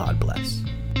 and God bless.